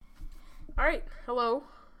Alright, hello.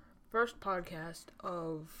 First podcast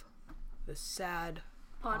of the SaD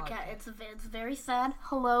podcast. It's very sad.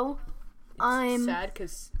 Hello. It's sad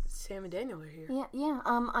because Sam and Daniel are here. Yeah.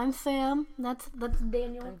 I'm Sam. That's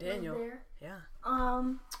Daniel. I'm Daniel. Right there. Yeah.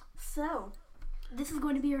 So this is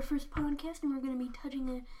going to be our first podcast, and we're going to be touching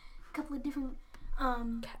a couple of different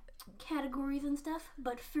categories and stuff.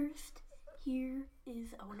 But first, here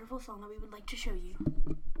is a wonderful song that we would like to show you.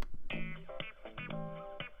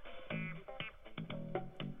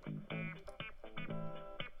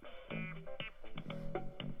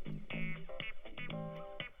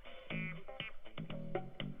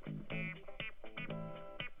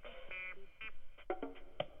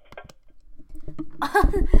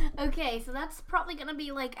 Okay, so that's probably gonna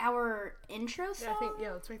be like our intro song.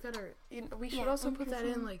 Let's make that our. We should also put that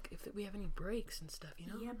in like if we have any breaks and stuff, you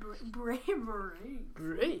know. Yeah, breaks.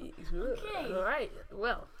 Okay. All right.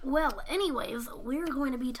 Well. Anyways, we're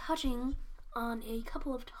going to be touching on a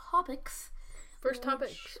couple of topics. First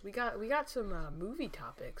topics. We got some movie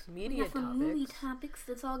topics, media topics. Movie topics.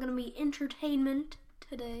 It's all gonna be entertainment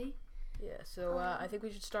today. Yeah. So I think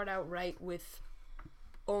we should start out right with.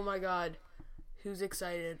 Oh my God. Who's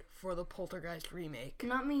excited for the Poltergeist remake?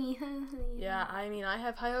 Not me. Yeah, I mean, I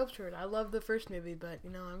have high hopes for it. I love the first movie, but, you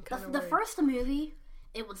know, I'm kind of The first movie,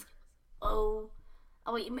 it was... the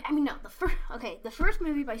first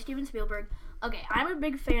movie by Steven Spielberg. Okay, I'm a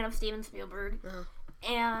big fan of Steven Spielberg. Uh-huh.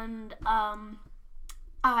 And,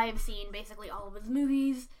 I've seen basically all of his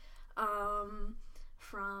movies,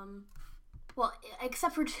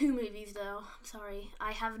 except for 2 movies, though. I'm sorry.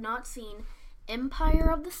 I have not seen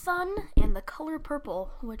Empire of the Sun and The Color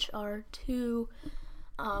Purple, which are 2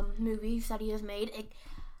 movies that he has made.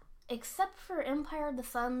 Except for Empire of the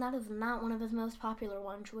Sun, that is not one of his most popular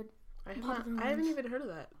ones. I haven't even heard of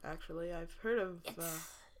that, actually. I've heard of...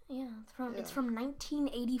 It's from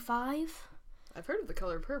 1985. I've heard of The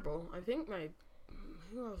Color Purple. I think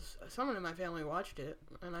someone in my family watched it,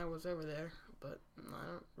 and I was over there, but I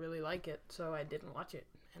don't really like it, so I didn't watch it,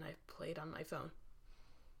 and I played on my phone.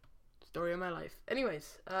 Story of my life.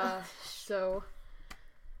 Anyways, so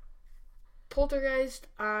Poltergeist,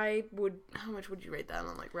 how much would you rate that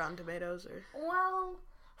on like Rotten Tomatoes or? Well,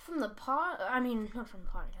 from the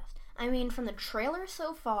trailer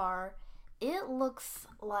so far, it looks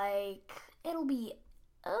like it'll be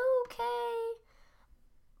okay,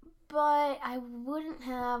 but I wouldn't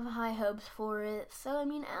have high hopes for it. So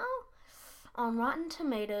on Rotten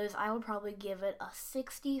Tomatoes, I would probably give it a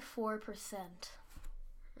 64%.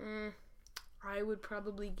 I would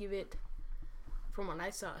probably give it, from what I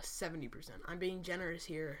saw, 70%. I'm being generous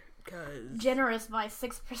here, because... Generous by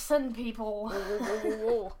 6%, people.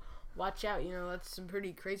 Whoa. Watch out, that's some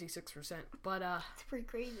pretty crazy 6%. But, it's pretty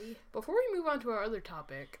crazy. Before we move on to our other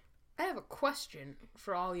topic, I have a question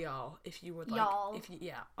for all y'all, if you would like... Y'all.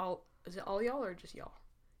 Is it all y'all or just y'all?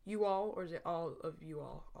 You all, or is it all of you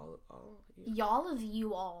all? All you? Y'all is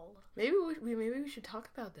you all. Maybe we should talk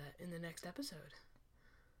about that in the next episode.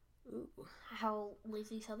 Ooh. How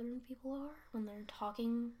lazy Southern people are when they're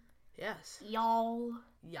talking. Yes. Y'all.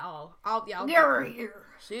 Y'all. Here.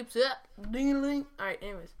 Soups up. Ding-a-ling. Alright,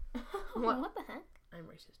 anyways. What the heck? I'm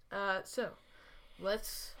racist. So,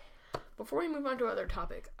 before we move on to our other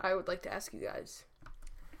topic, I would like to ask you guys,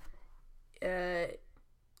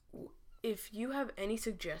 if you have any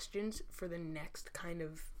suggestions for the next kind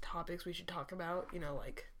of topics we should talk about,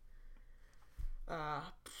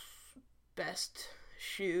 best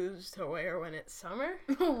shoes to wear when it's summer.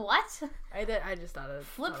 What? I just thought of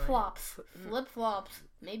flip-flops. Flip-flops.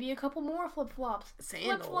 Maybe a couple more flip-flops.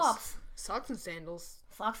 Sandals. Flip-flops. Socks and sandals.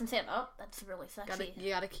 Oh, that's really sexy. You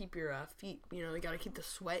gotta keep your feet, you gotta keep the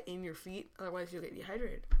sweat in your feet, otherwise you'll get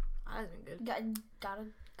dehydrated. That isn't good. Gotta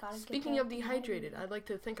Speaking of dehydrated, I'd like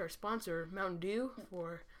to thank our sponsor, Mountain Dew,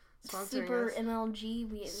 for sponsoring Super us.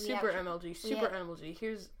 MLG. Super MLG.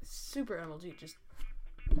 Here's Super MLG. Just...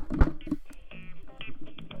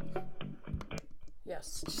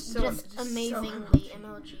 Yes. Just amazingly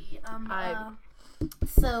MLG.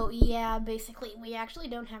 So, yeah, basically, we actually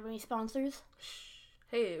don't have any sponsors.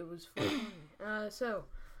 Hey, it was fun. So,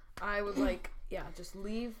 I would just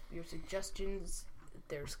leave your suggestions.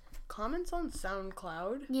 There's comments on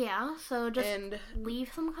SoundCloud. Yeah, so just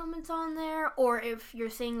leave some comments on there. Or if you're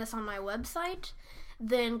seeing this on my website,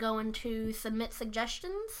 then go into Submit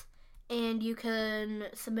Suggestions, and you can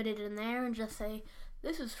submit it in there and just say,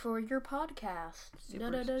 this is for your podcast. So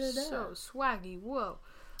swaggy. Whoa.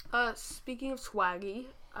 Speaking of swaggy,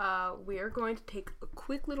 we are going to take a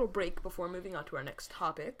quick little break before moving on to our next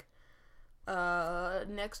topic.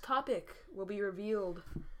 Next topic will be revealed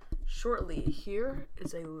shortly. Here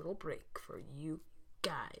is a little break for you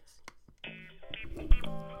guys.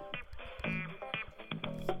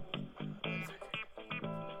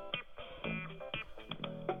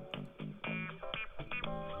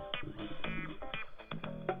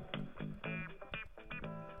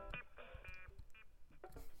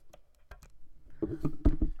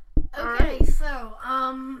 Okay, so,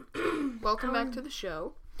 Welcome back to the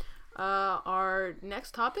show. Our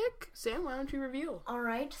next topic, Sam, why don't you reveal?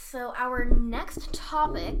 Alright, so our next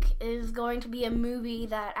topic is going to be a movie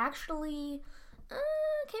that actually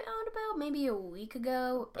came out about maybe a week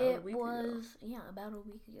ago. About a week ago. About a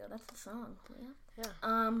week ago. That's the song.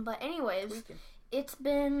 Yeah. But anyways, it's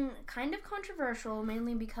been kind of controversial,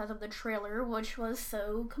 mainly because of the trailer, which was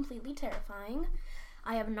so completely terrifying.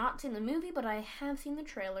 I have not seen the movie, but I have seen the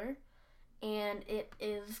trailer, and it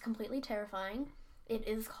is completely terrifying. It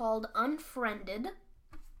is called Unfriended.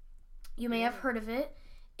 You may have heard of it.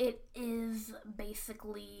 It is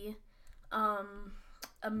basically a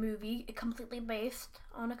movie completely based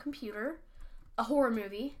on a computer, a horror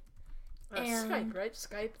movie. Skype, right?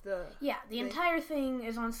 Skype, the entire thing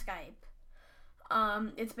is on Skype.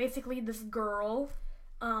 It's basically this girl.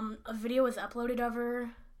 A video was uploaded of her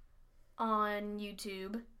on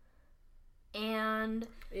YouTube, and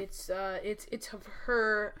it's of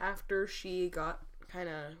her after she got kind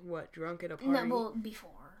of drunk at a party.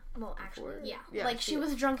 Before. Actually, yeah. Like she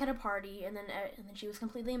was drunk at a party, and then she was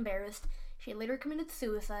completely embarrassed. She later committed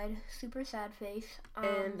suicide. Super sad face.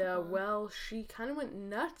 She kind of went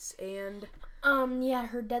nuts, and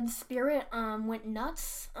her dead spirit went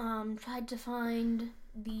nuts. Tried to find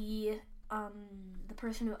the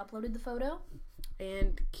person who uploaded the photo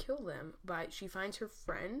and kill them. She finds her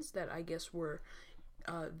friends that I guess were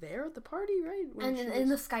there at the party, right? In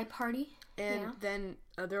the Skype party. And then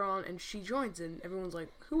they're on, and she joins, and everyone's like,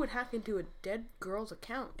 who would hack into a dead girl's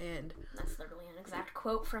account? And that's literally an exact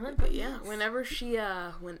quote from it. But yeah,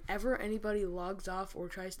 whenever anybody logs off or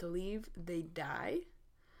tries to leave, they die.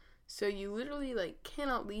 So you literally,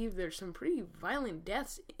 cannot leave. There's some pretty violent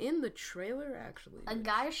deaths in the trailer, actually. A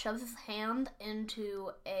guy shoves his hand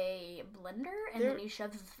into a blender, and then he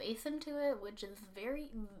shoves his face into it, which is very,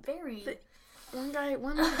 very... One guy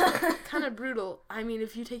kind of brutal. I mean,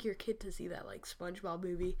 if you take your kid to see that, SpongeBob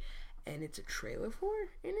movie, and it's a trailer for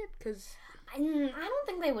in it, because... I don't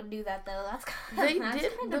think they would do that, though. They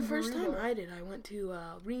did. The first time I did, I went to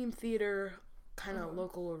Ream Theater, kind of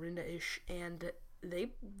local Orinda-ish, and...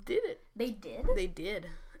 they did it. They did? They did.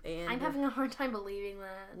 And I'm having a hard time believing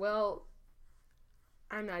that. Well,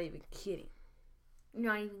 I'm not even kidding.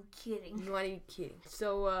 You're not even kidding. Not even kidding.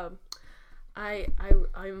 So, I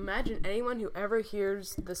imagine anyone who ever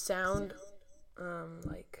hears the sound,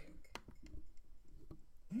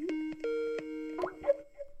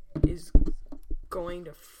 is going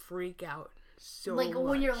to freak out so much.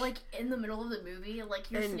 When you're, in the middle of the movie, you're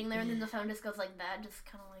sitting there and then the sound just goes like that, just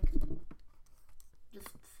kind of just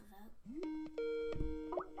that.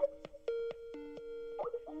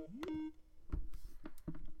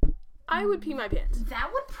 I would pee my pants. That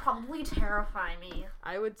would probably terrify me.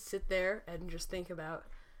 I would sit there and just think about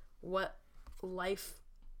what life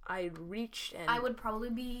I'd reached, and I would probably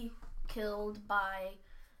be killed by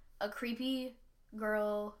a creepy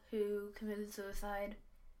girl who committed suicide.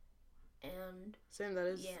 And Sam, that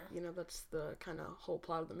is, that's the kind of whole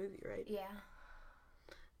plot of the movie, right? Yeah.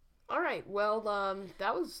 Alright, well,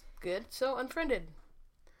 that was good. So, Unfriended.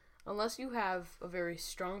 Unless you have a very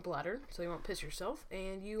strong bladder, so you won't piss yourself,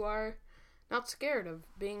 and you are not scared of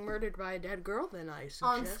being murdered by a dead girl, then I suggest...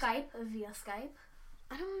 On Skype, via Skype.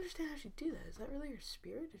 I don't understand how she do that. Is that really her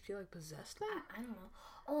spirit? Did she, possess that? I don't know.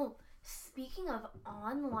 Oh, speaking of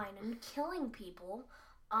online and killing people,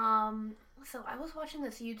 so I was watching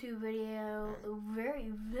this YouTube video,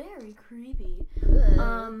 very, very creepy.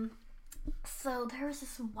 So there was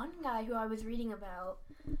this one guy who I was reading about,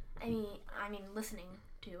 listening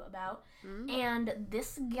to about, and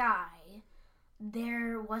this guy,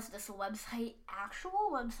 there was this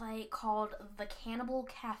actual website called The Cannibal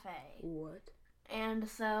Cafe. What? And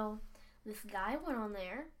so this guy went on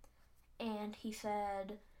there, and he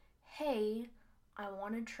said, hey, I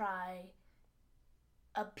want to try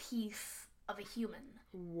a piece of a human.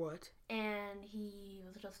 What? And he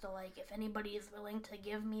was just if anybody is willing to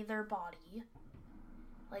give me their body,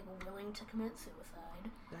 willing to commit suicide,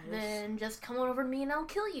 then just come on over to me and I'll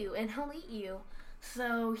kill you and I'll eat you.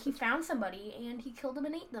 So he found somebody and he killed them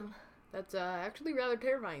and ate them. That's actually rather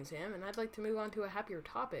terrifying, Sam, and I'd like to move on to a happier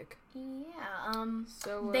topic. Yeah,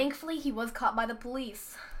 thankfully he was caught by the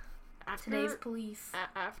police. Today's police.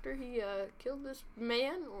 After he killed this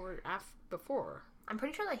man, or before? I'm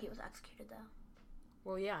pretty sure that he was executed, though.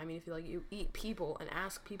 Well, yeah, if you eat people and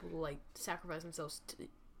ask people to sacrifice themselves to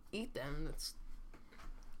eat them, that's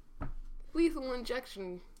lethal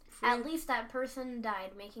injection. At least that person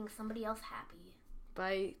died making somebody else happy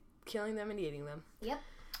by killing them and eating them. Yep.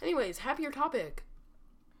 Anyways, happier topic.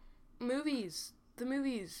 Movies. The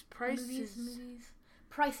movies. Prices.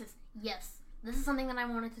 Prices. Yes. this is something that I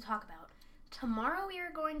wanted to talk about. Tomorrow we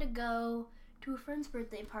are going to go to a friend's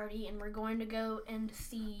birthday party, and we're going to go and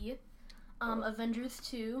see Avengers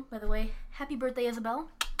 2. By the way, happy birthday, Isabel.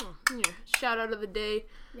 Oh, yeah. Shout out of the day.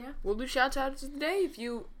 Yeah. We'll do shout outs of the day if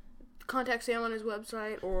you contact Sam on his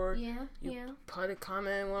website or you put a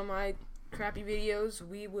comment in one of my crappy videos.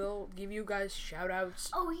 We will give you guys shout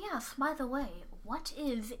outs. Oh, yes. By the way, what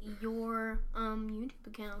is your YouTube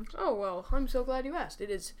account? Oh, well, I'm so glad you asked. It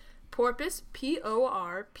is Porpoise,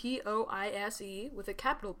 Porpoise, with a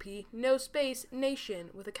capital P, no space, Nation,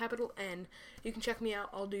 with a capital N. You can check me out.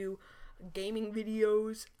 I'll do gaming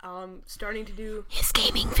videos. Starting to do... His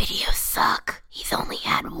gaming videos suck. He's only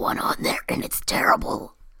had one on there, and it's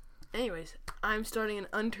terrible. Anyways, I'm starting an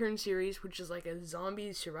Unturned series, which is like a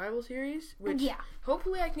zombie survival series, which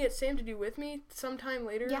hopefully I can get Sam to do with me sometime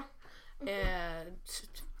later. Yeah. And it's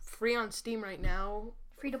free on Steam right now.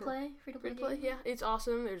 Free to play, yeah. It's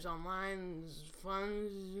awesome. There's online, there's fun.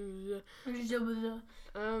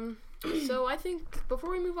 So I think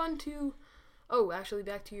before we move on to... Oh, actually,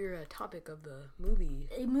 back to your topic of the movie.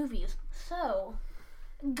 Movies. So,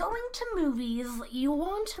 going to movies, you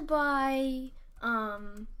want to buy...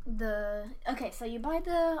 so you buy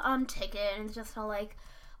the ticket, and it's just all like,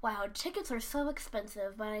 wow, tickets are so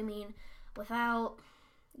expensive, but I mean, without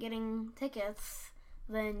getting tickets,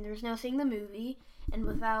 then there's no seeing the movie, and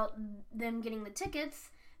without them getting the tickets,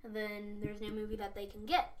 then there's no movie that they can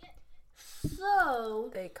get. So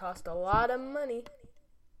they cost a lot of money.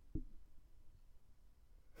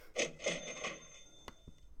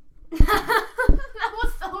 That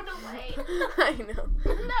was so delayed. I know.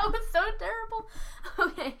 That was so terrible.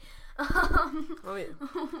 Okay. Oh, yeah.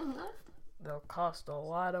 They'll cost a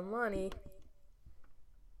lot of money.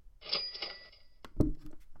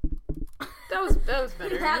 That was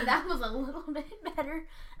better. that was a little bit better.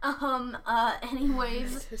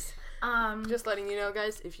 Anyways. Just letting you know,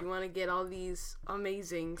 guys, if you want to get all these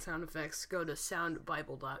amazing sound effects, go to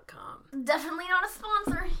soundbible.com. Definitely not a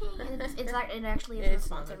sponsor. It actually isn't a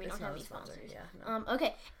sponsor. We don't have any sponsors. Yeah, no.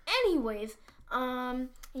 Okay. Anyways,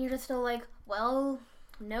 you're just still like, well,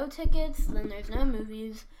 no tickets, then there's no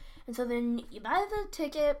movies. And so then you buy the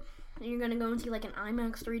ticket, and you're going to go and see like an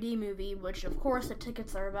IMAX 3D movie, which of course the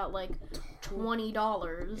tickets are about like $20.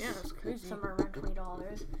 Yeah, that's crazy. Somewhere around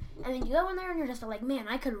 $20. And then you go in there and you're just like, man,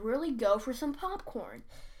 I could really go for some popcorn.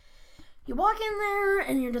 You walk in there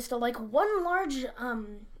and you're just like one large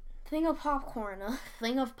thing of popcorn,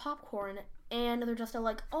 and they're just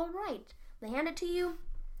like, all right. They hand it to you.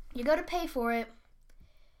 You go to pay for it,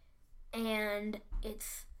 and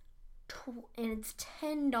it's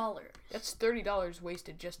 $10. That's $30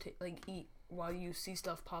 wasted just to like eat while you see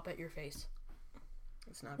stuff pop at your face.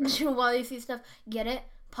 It's not bad. While you see stuff, get it?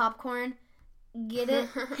 Popcorn. Get it?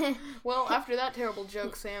 Well, after that terrible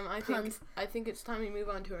joke, Sam, I think it's time we move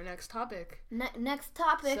on to our next topic. Next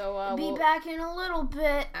topic. So we'll be back in a little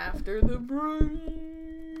bit. After the break.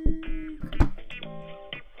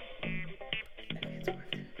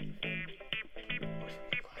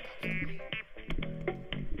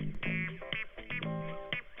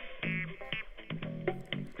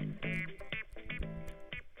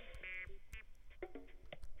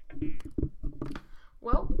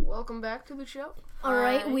 Well, welcome back to the show. All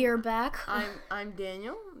right, we are back. I'm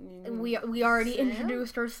Daniel. We already Sam?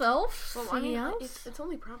 Introduced ourselves. Well, I mean, it's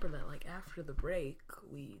only proper that like after the break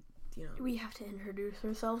we have to introduce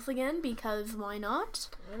ourselves again because why not?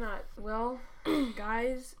 Why not? Well,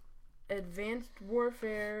 guys, Advanced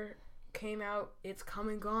Warfare came out. It's come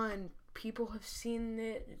and gone. People have seen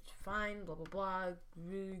it. It's fine. Blah blah blah.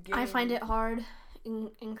 I find it hard.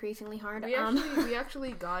 Increasingly hard. We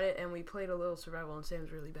actually got it and we played a little survival and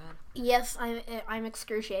Sam's really bad. Yes, I'm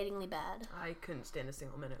excruciatingly bad. I couldn't stand a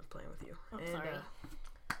single minute of playing with you. I'm sorry.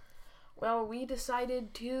 Well, we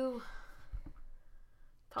decided to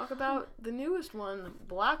talk about the newest one,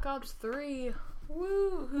 Black Ops 3.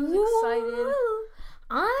 Woo! Who's excited?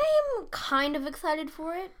 I'm kind of excited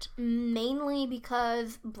for it, mainly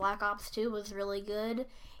because Black Ops 2 was really good,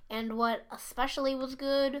 and what especially was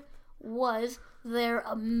good was their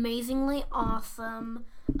amazingly awesome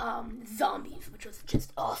zombies, which was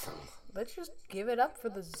just awesome. Let's just give it up for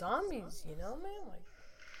the zombies, man. Like,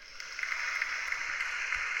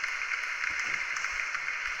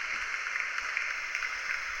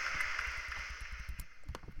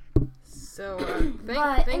 so,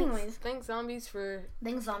 thanks zombies for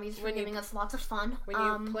giving us lots of fun. When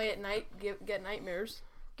you play at night, get nightmares.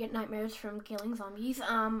 Get nightmares from killing zombies.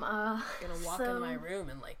 Gonna walk in my room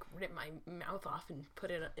and like rip my mouth off and put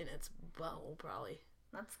it in its butthole, probably.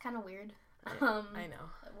 That's kind of weird. I know.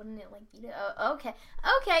 Wouldn't it like beat it? Oh, okay.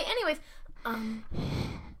 Anyways,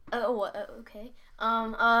 Okay.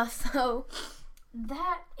 So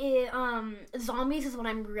that is, zombies is what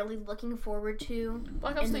I'm really looking forward to.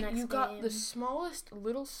 Black Ops in the 3, next you got game. the smallest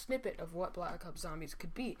little snippet of what Black Ops Zombies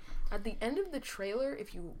could be. At the end of the trailer,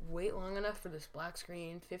 if you wait long enough for this black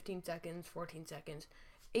screen, 15 seconds, 14 seconds,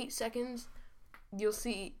 8 seconds, you'll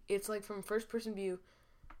see it's like from first person view.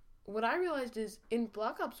 What I realized is in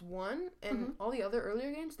Black Ops 1 and all the other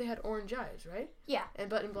earlier games, they had orange eyes, right? Yeah.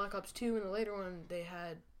 But in Black Ops 2 and the later one, they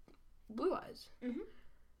had blue eyes.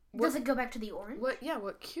 Does it go back to the orange?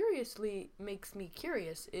 What curiously makes me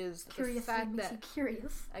curious is the fact that... you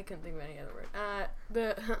curious. I couldn't think of any other word.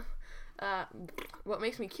 What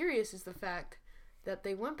makes me curious is the fact that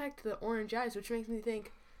they went back to the orange eyes, which makes me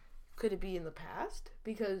think, could it be in the past?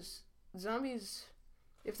 Because zombies...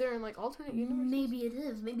 If they're in, like, alternate universes... Maybe it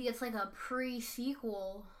is. Maybe it's like a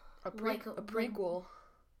pre-sequel. A prequel.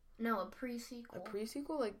 No, a pre-sequel. A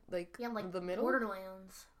pre-sequel? Like the middle?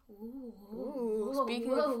 Borderlands. Ooh.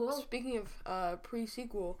 Speaking of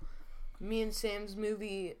pre-sequel, me and Sam's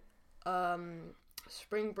movie,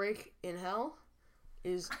 Spring Break in Hell,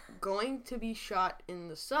 is going to be shot in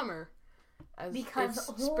the summer. Because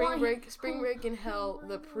it's Spring Break in Hell,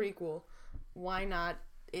 the prequel. Why not?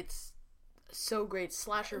 It's so great.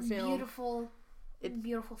 Slasher film.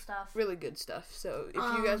 Beautiful stuff. Really good stuff. So if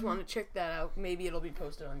you guys want to check that out, maybe it'll be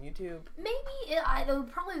posted on YouTube. Maybe it'll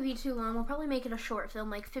probably be too long. We'll probably make it a short film,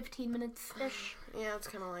 like 15 minutes-ish. Yeah, it's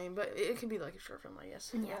kind of lame, but it can be like a short film, I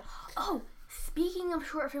guess. Yeah. Oh, speaking of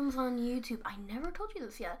short films on YouTube, I never told you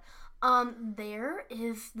this yet. There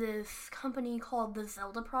is this company called the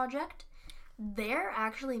Zelda Project. They're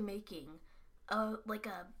actually making a live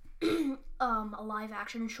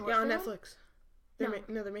action short film. Yeah, on Netflix.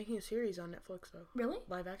 They're making a series on Netflix though. Really?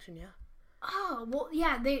 Live action, yeah. Oh, well,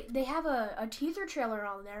 yeah, they have a teaser trailer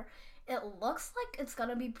on there. It looks like it's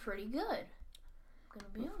gonna be pretty good. I'm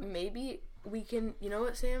gonna be honest. Maybe we can, you know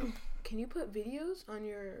what, Sam? Can you put videos on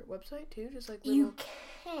your website too? Just like little... You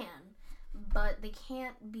can, but they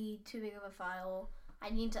can't be too big of a file.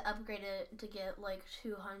 I need to upgrade it to get like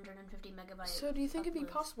 250 megabytes. So do you think it'd be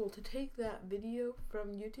possible to take that video from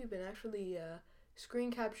YouTube and actually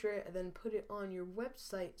screen capture it and then put it on your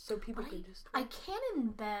website so people can just... I can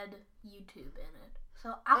embed YouTube in it.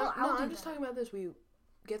 So I'm just talking about this. We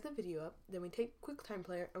get the video up, then we take QuickTime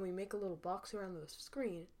Player and we make a little box around the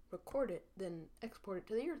screen, record it, then export it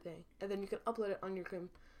to your thing, and then you can upload it on your thing.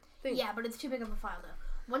 Yeah, but it's too big of a file though.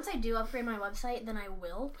 Once I do upgrade my website, then I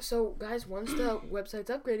will. So guys, once the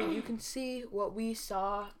website's upgraded, you can see what we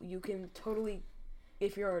saw. You can totally...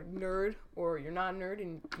 If you're a nerd or you're not a nerd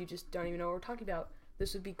and you just don't even know what we're talking about,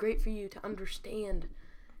 this would be great for you to understand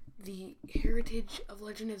the heritage of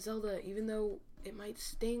Legend of Zelda, even though it might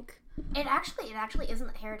stink. It actually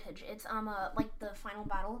isn't heritage. It's like the final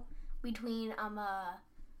battle between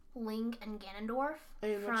Link and Ganondorf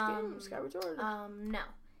from Skyward Sword. No,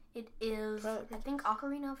 it is I think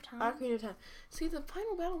Ocarina of Time. Ocarina of Time. See, the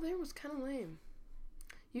final battle there was kind of lame.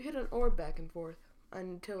 You hit an orb back and forth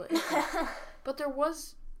until it hit you. But there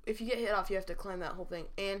was, if you get hit off, you have to climb that whole thing,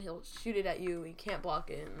 and he'll shoot it at you. You can't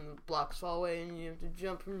block it, and the blocks fall away, and you have to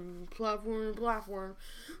jump from platform to platform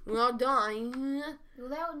without dying.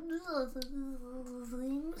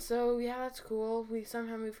 So yeah, that's cool. We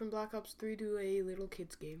somehow moved from Black Ops 3 to a little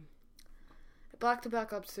kids game. Black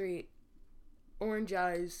Ops 3, Orange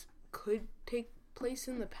Eyes could take place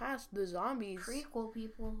in the past. The zombies. Prequel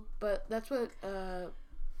people. But that's what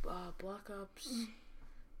Black Ops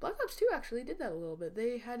 2 actually did that a little bit.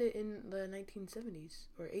 They had it in the 1970s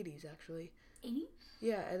or 80s actually. 80s?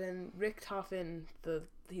 Yeah, and then Rick Toffin,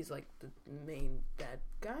 he's like the main bad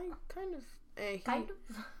guy, kind of.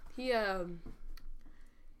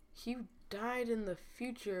 He died in the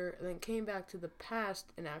future and then came back to the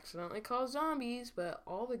past and accidentally caused zombies, but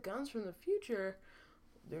all the guns from the future,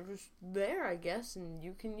 they're just there, I guess, and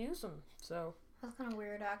you can use them. So that's kind of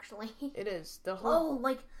weird, actually. It is. The whole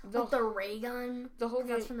the ray gun. The whole game.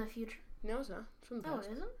 That's from the future. No, it's not. It's from the past.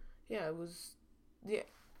 Oh, it isn't? Yeah, it was. Yeah,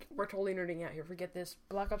 we're totally nerding out here. Forget this.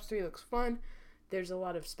 Black Ops 3 looks fun. There's a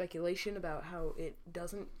lot of speculation about how it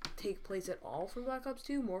doesn't take place at all from Black Ops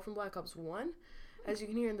 2, more from Black Ops 1. As you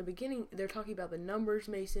can hear in the beginning, they're talking about the Numbers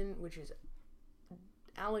Mason, which is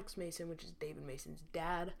Alex Mason, which is David Mason's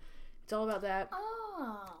dad. It's all about that.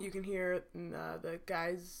 Oh. You can hear the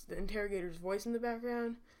interrogator's voice in the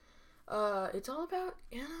background. It's all about,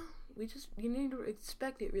 you need to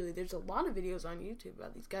expect it, really. There's a lot of videos on YouTube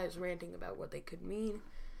about these guys ranting about what they could mean.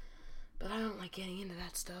 But I don't like getting into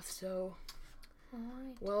that stuff, so...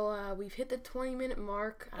 Alright. Well, we've hit the 20-minute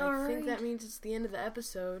mark. I think that means it's the end of the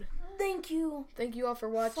episode. Thank you. Thank you all for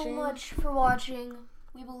watching. So much for watching.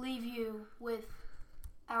 We will leave you with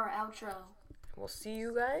our outro. We'll see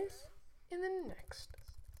you guys in the next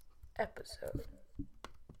episode.